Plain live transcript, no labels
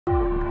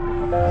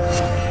So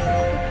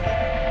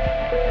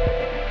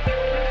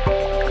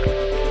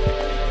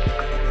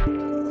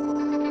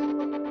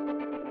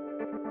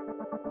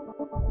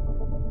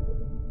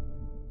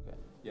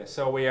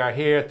we are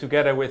here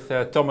together with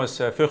Thomas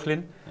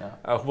Voegtlin,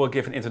 who will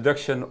give an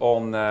introduction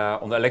on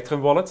the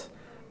Electrum wallet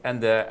and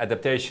the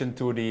adaptation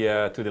to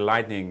the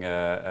Lightning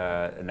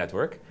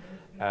network.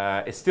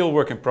 It's still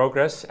work in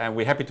progress, and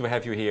we're happy to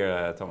have you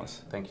here,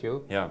 Thomas. Thank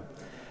you. Yeah.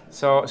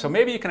 So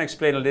maybe you can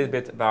explain a little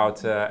bit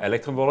about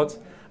Electrum wallet.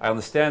 I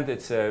understand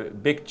it's a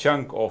big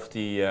chunk of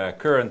the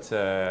current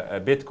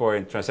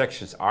Bitcoin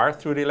transactions are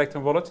through the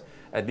Electrum wallet,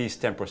 at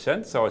least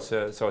 10%. So it's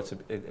a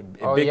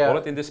big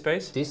wallet in this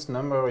space. This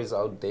number is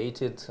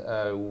outdated.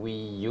 We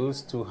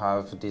used to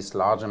have this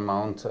large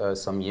amount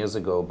some years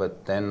ago,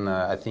 but then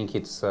I think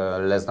it's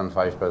less than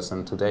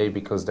 5% today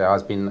because there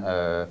has been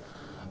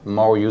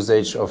more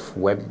usage of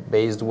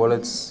web-based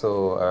wallets,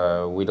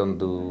 so we don't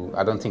do.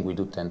 I don't think we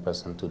do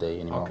 10% today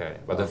anymore. Okay,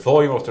 but the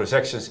volume of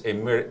transactions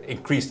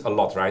increased a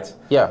lot, right?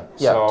 Yeah,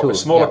 yeah. So a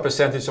smaller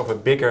percentage of a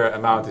bigger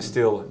amount is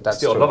still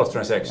a lot of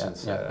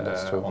transactions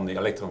on the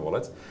Electrum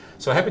wallet.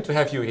 So happy to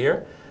have you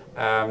here.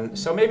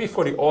 So maybe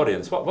for the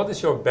audience, what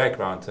is your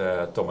background,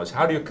 Thomas?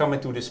 How do you come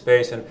into this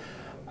space, and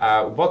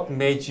what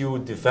made you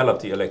develop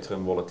the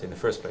Electrum wallet in the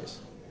first place?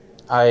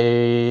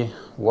 I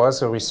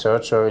was a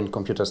researcher in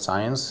computer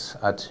science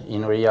at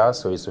INRIA,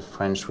 so it's a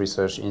French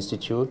research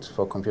institute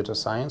for computer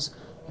science.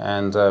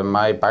 And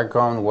my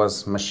background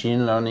was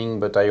machine learning,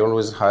 but I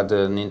always had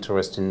an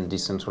interest in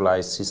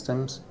decentralized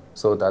systems.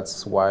 So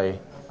that's why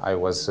I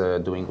was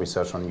doing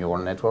research on neural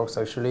networks,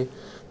 actually,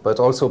 but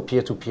also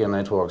peer-to-peer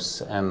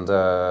networks. And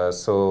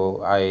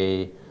so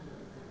I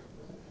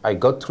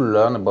got to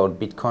learn about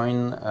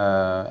Bitcoin,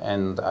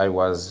 and I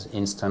was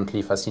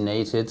instantly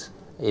fascinated.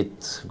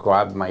 It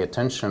grabbed my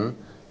attention,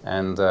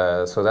 and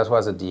so that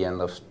was at the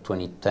end of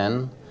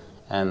 2010.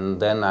 And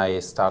then I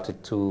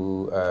started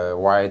to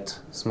write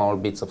small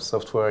bits of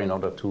software in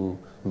order to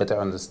better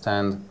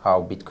understand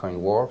how Bitcoin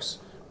works,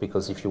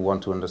 because if you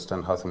want to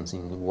understand how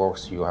something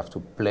works, you have to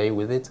play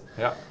with it.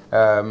 Yeah.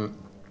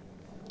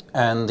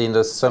 And in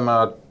the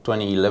summer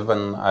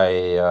 2011,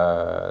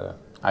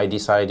 I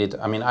decided,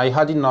 I mean, I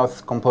had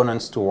enough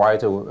components to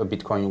write a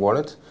Bitcoin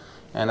wallet.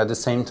 And at the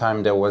same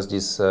time, there was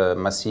this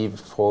massive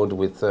fraud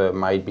with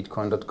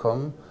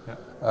mybitcoin.com,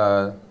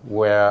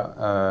 where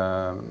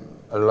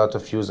a lot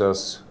of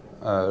users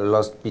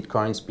lost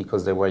Bitcoins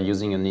because they were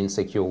using an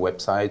insecure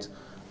website.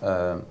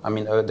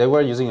 They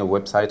were using a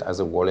website as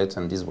a wallet,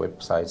 and this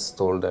website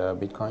stole their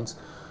Bitcoins.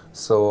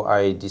 So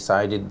I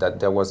decided that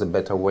there was a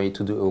better way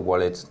to do a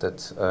wallet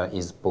that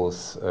is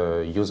both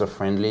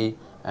user-friendly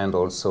and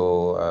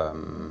also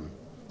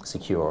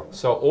secure.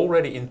 So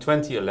already in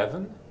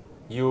 2011,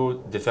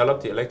 you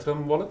developed the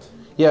Electrum wallet?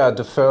 Yeah,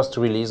 the first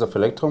release of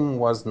Electrum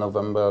was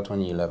November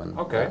 2011.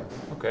 Okay,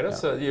 okay,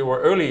 that's you were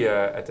early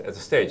at the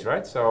stage,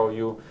 right? So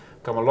you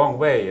come a long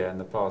way in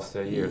the past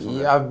years.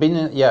 Yeah, I've been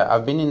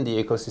in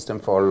the ecosystem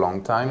for a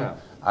long time. Yeah.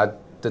 At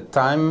the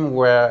time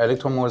where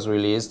Electrum was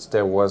released,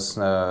 there was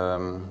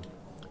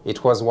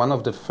it was one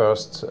of the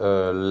first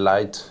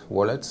light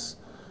wallets.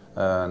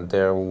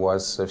 There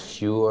was a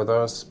few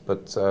others,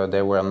 but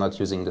they were not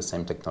using the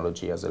same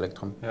technology as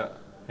Electrum. Yeah.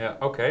 Yeah,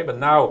 okay, but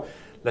now,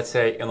 let's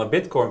say on a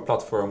Bitcoin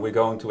platform, we're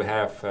going to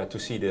have to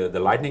see the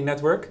Lightning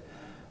network.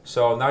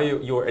 So now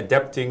you're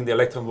adapting the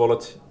Electrum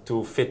wallet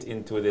to fit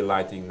into the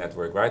Lightning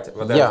network, right?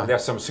 But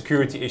there's some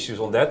security issues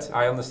on that,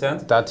 I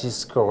understand. That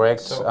is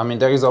correct. So, I mean,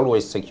 there is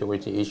always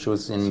security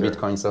issues in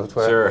Bitcoin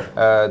software.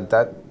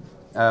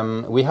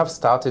 Sure. We have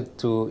started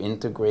to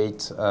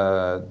integrate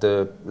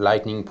the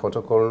Lightning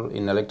protocol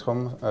in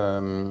Electrum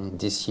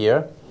this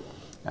year,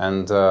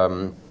 and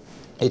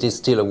it is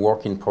still a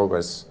work in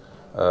progress.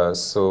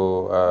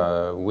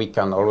 So we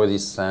can already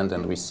send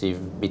and receive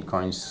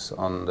Bitcoins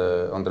on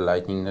the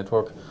Lightning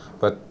network,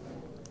 but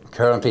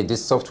currently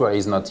this software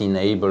is not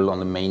enabled on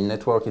the main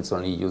network. It's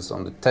only used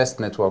on the test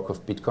network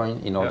of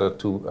Bitcoin in order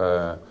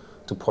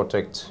to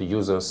protect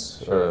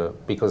users,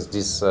 because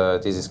this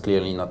is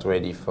clearly not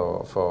ready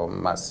for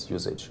mass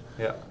usage.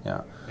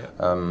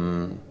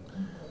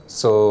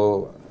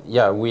 So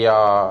we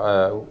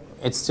are.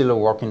 It's still a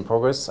work in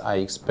progress. I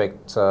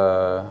expect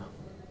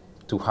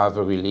to have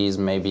a release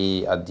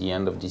maybe at the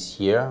end of this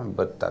year,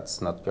 but that's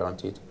not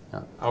guaranteed.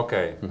 Yeah.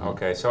 Okay,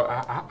 okay. So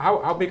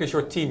how big is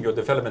your team, your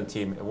development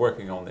team,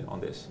 working on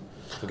this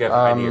to get an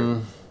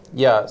idea?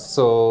 Yeah,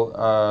 so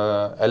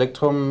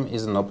Electrum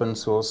is an open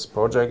source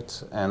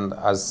project, and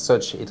as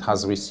such it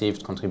has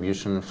received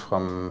contribution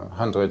from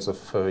hundreds of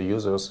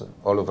users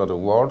all over the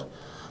world.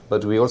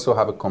 But we also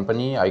have a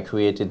company. I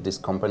created this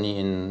company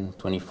in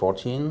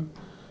 2014.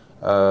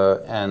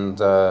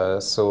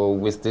 So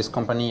with this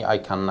company, I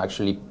can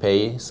actually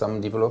pay some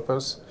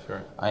developers.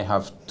 Sure. I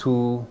have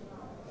 2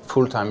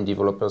 full-time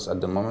developers at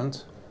the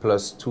moment,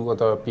 plus 2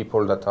 other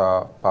people that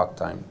are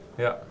part-time.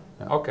 Yeah.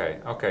 Okay.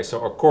 Okay.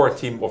 So a core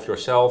team of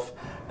yourself,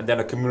 and then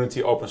a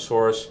community open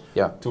source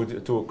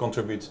to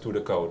contribute to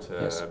the code,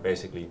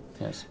 basically.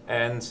 Yes.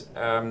 And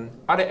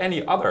are there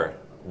any other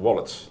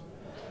wallets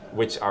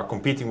which are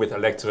competing with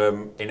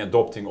Electrum in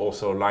adopting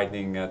also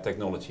Lightning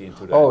technology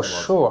into the Oh,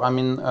 sure. I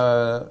mean,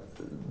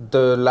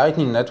 the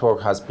Lightning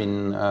Network has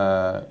been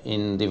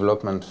in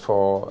development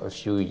for a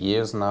few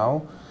years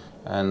now,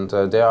 and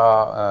there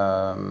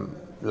are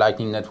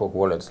Lightning Network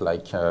wallets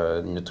like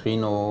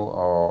Neutrino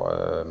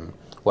or,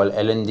 well,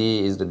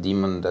 LND is the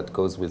daemon that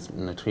goes with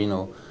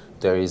Neutrino.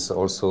 There is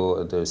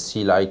also the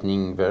C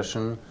Lightning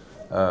version.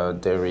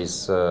 There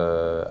is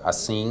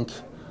Async.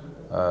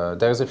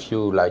 There's a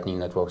few Lightning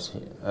Networks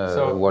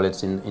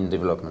wallets in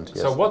development.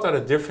 Yes. So what are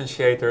the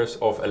differentiators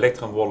of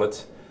Electrum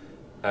wallet?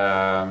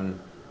 The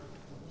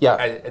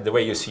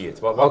way you see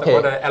it. What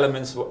are the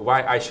elements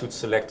why I should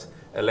select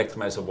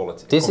Electrum as a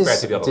wallet compared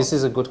to the other This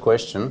is a good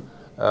question.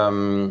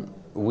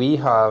 We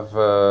have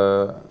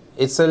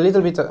it's a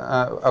little bit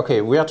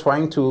okay. We are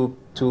trying to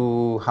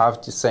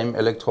have the same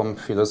Electrum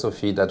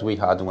philosophy that we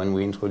had when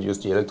we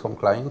introduced the Electrum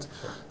client.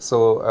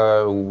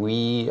 So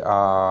we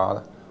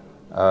are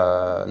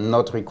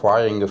not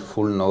requiring a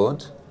full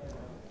node,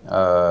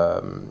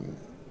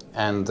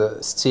 and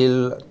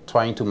still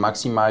trying to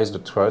maximize the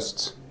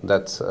trust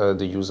that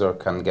the user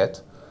can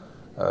get.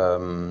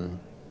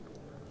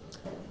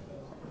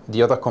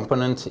 The other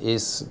component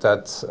is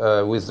that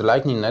with the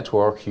Lightning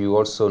Network, you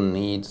also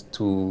need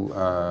to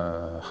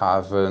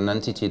have an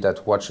entity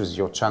that watches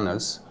your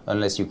channels,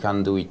 unless you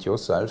can do it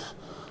yourself.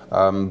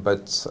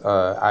 But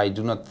I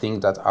do not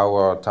think that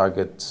our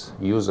target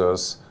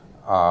users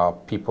are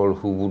people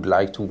who would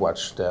like to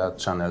watch their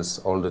channels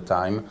all the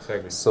time.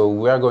 Exactly. So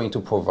we are going to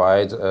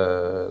provide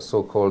a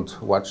so-called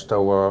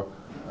watchtower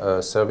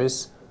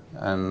service,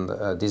 and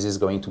this is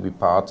going to be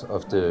part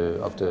of the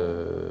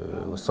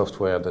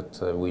software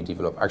that we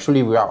develop.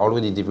 Actually, we are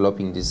already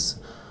developing this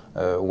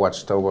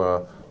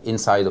watchtower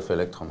inside of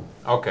Electrum.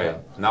 Okay, yeah.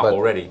 Now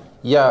already.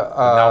 Yeah.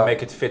 Now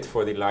make it fit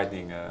for the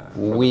Lightning.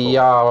 We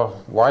are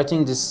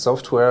writing this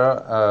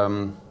software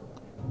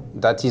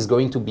that is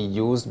going to be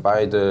used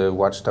by the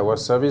watchtower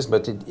service,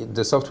 but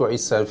the software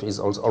itself is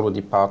also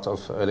already part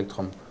of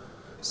Electrum.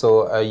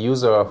 So a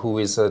user who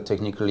is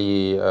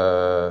technically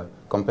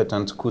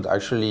competent could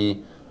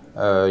actually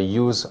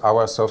use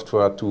our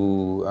software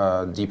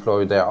to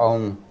deploy their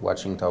own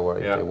watching tower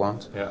if they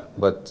want. Yeah.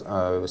 But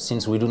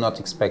since we do not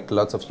expect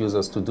lots of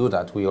users to do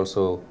that, we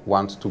also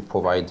want to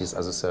provide this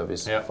as a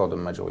service for the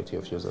majority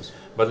of users.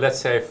 But let's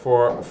say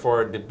for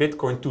the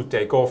Bitcoin to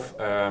take off,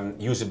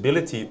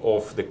 usability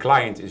of the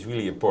client is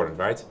really important,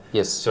 right?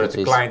 Yes. So that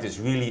the client is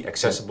really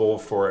accessible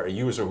for a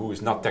user who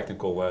is not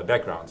technical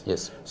background.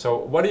 Yes. So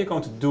what are you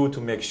going to do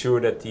to make sure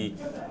that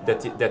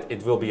that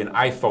it will be an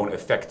iPhone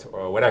effect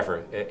or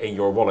whatever in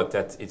your wallet,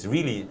 that it's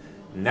really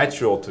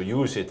natural to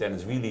use it and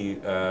it's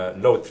really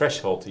low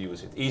threshold to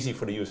use it, easy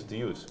for the user to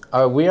use?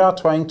 We are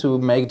trying to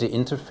make the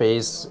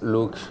interface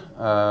look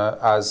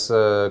as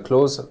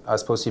close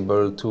as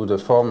possible to the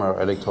former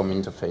Electrum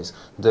interface.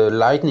 The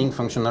Lightning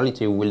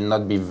functionality will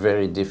not be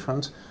very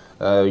different.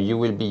 You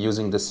will be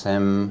using the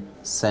same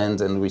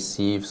send and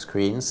receive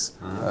screens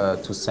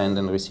to send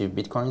and receive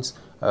Bitcoins.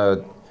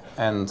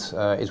 And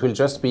it will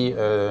just be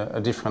a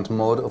different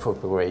mode of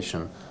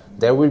operation.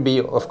 There will be,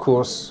 of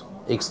course,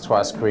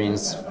 extra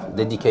screens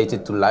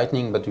dedicated to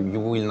Lightning, but you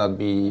will not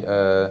be,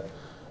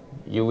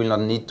 you will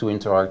not need to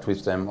interact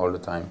with them all the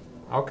time.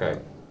 Okay,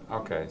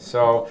 okay.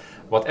 So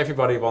what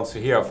everybody wants to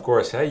hear, of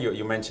course,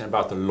 you mentioned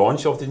about the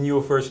launch of the new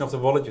version of the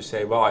wallet. You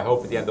say, well, I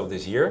hope at the end of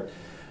this year.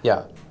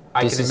 Yeah.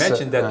 I can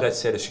imagine that, let's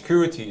say, the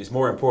security is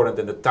more important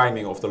than the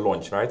timing of the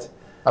launch, right?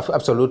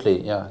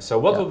 Absolutely, yeah. So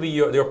what will be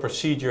your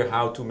procedure,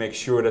 how to make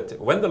sure that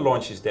when the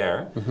launch is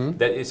there,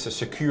 that it's a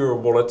secure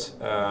wallet,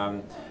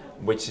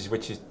 which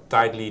is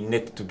tightly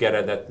knit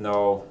together, that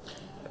no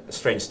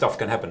strange stuff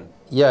can happen?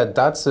 Yeah,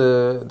 that's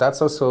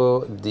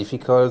also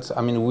difficult.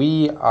 I mean,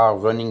 we are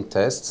running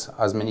tests,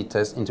 as many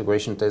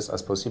integration tests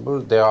as possible.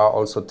 There are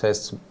also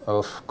tests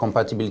of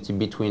compatibility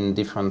between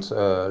different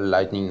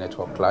Lightning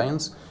Network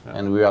clients,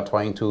 and we are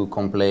trying to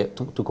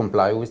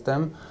comply with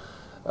them.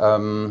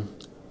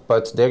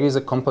 But there is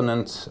a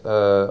component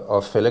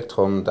of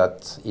Electrum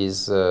that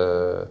is,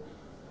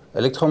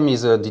 Electrum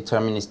is a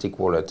deterministic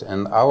wallet,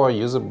 and our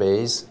user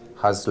base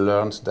has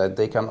learned that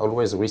they can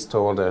always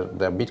restore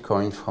their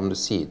Bitcoin from the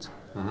seed,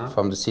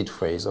 from the seed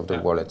phrase of the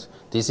wallet.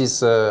 This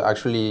is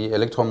actually,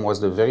 Electrum was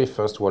the very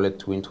first wallet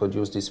to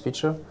introduce this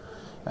feature,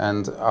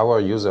 and our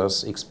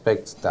users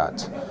expect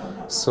that.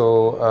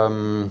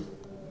 So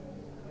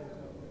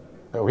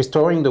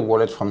restoring the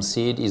wallet from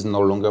seed is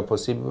no longer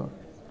possible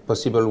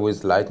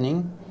with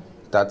Lightning.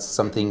 That's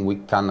something we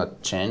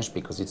cannot change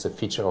because it's a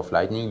feature of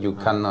Lightning. You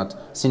cannot,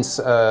 since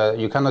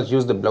you cannot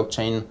use the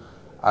blockchain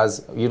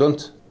as, you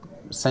don't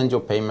send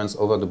your payments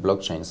over the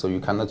blockchain, so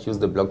you cannot use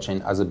the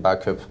blockchain as a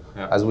backup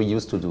as we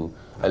used to do.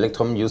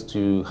 Electrum used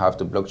to have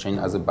the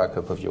blockchain as a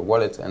backup of your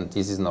wallet, and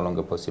this is no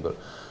longer possible.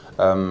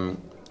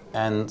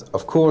 And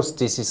of course,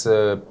 this is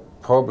a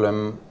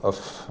problem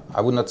of,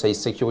 I would not say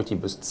security,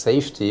 but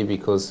safety,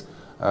 because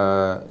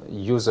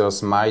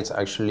users might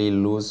actually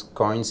lose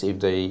coins if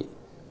they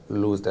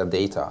lose their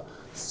data.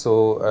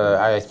 So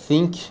I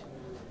think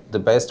the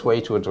best way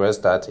to address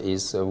that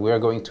is we are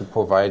going to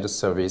provide a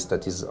service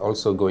that is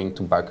also going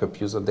to back up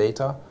user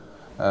data.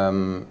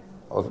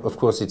 Of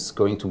course, it's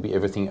going to be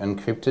everything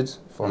encrypted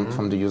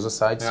from the user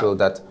side, so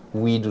that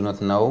we do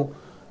not know.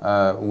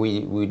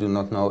 We do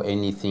not know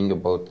anything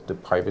about the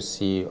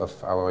privacy of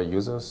our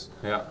users.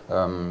 Yeah.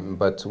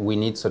 But we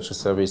need such a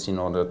service in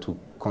order to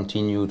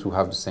continue to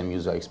have the same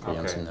user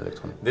experience in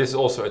Electrum. This is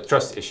also a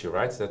trust issue,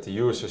 right? That the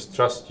users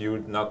trust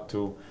you not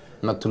to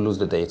lose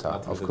the data,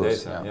 of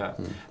course. Data, yeah.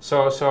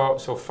 So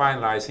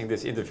finalizing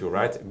this interview,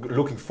 right?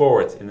 Looking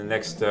forward in the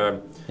next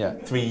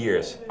 3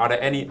 years, are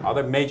there any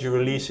other major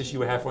releases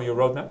you have on your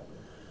roadmap?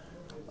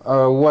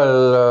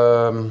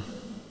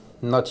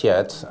 Not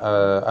yet.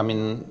 I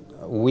mean,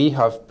 we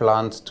have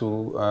planned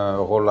to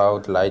roll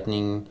out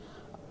Lightning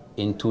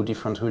in 2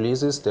 different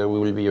releases. There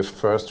will be a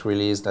first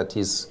release that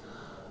is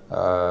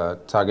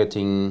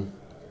targeting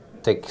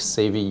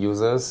tech-savvy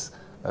users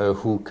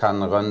who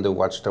can run the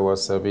Watchtower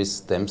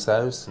service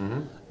themselves.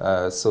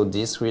 So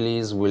this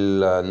release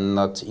will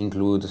not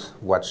include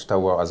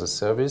Watchtower as a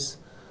service.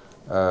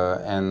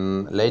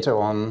 And later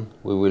on,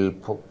 we will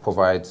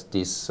provide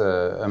this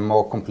a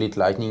more complete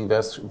Lightning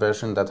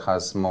version that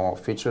has more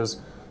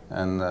features,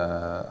 and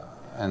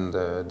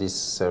this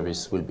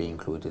service will be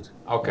included.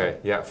 Okay,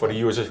 yeah, for the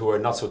users who are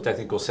not so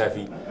technical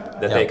savvy,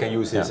 that they can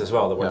use this as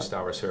well, the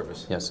Watchtower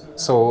service. Yes,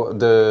 so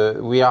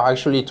we are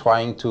actually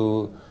trying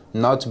to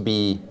not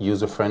be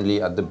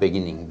user-friendly at the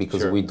beginning,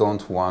 because we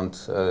don't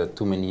want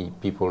too many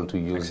people to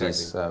use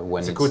this when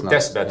it's a good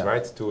test bed,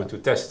 right? To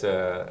test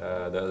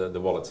the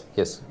wallet.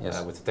 Yes.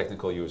 With the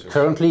technical users.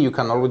 Currently, you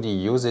can already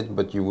use it,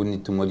 but you would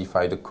need to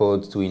modify the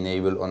code to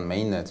enable on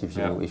mainnet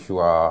if you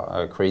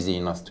are crazy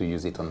enough to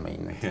use it on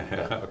mainnet.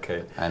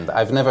 Okay. And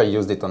I've never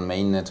used it on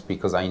mainnet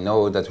because I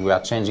know that we are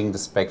changing the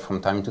spec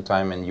from time to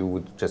time, and you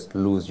would just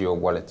lose your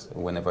wallet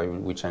whenever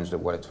we change the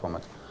wallet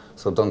format.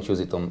 So don't use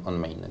it on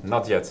mainnet.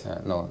 Not yet.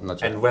 No, not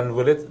yet. And when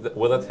will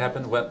that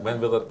happen? When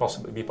will that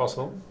be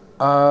possible?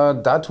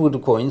 That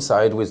would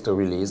coincide with the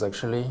release,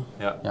 actually.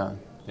 Yeah.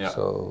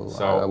 So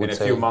in a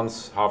few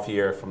months, half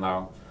year from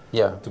now.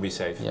 To be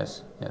safe.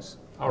 Yes.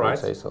 All right. I would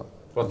say so.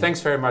 Well,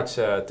 thanks very much,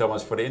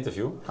 Thomas, for the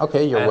interview.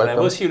 Okay, you're welcome. And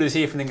we'll see you this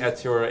evening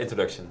at your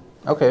introduction.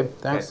 Okay,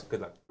 thanks. Okay,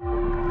 good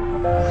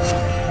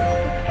luck.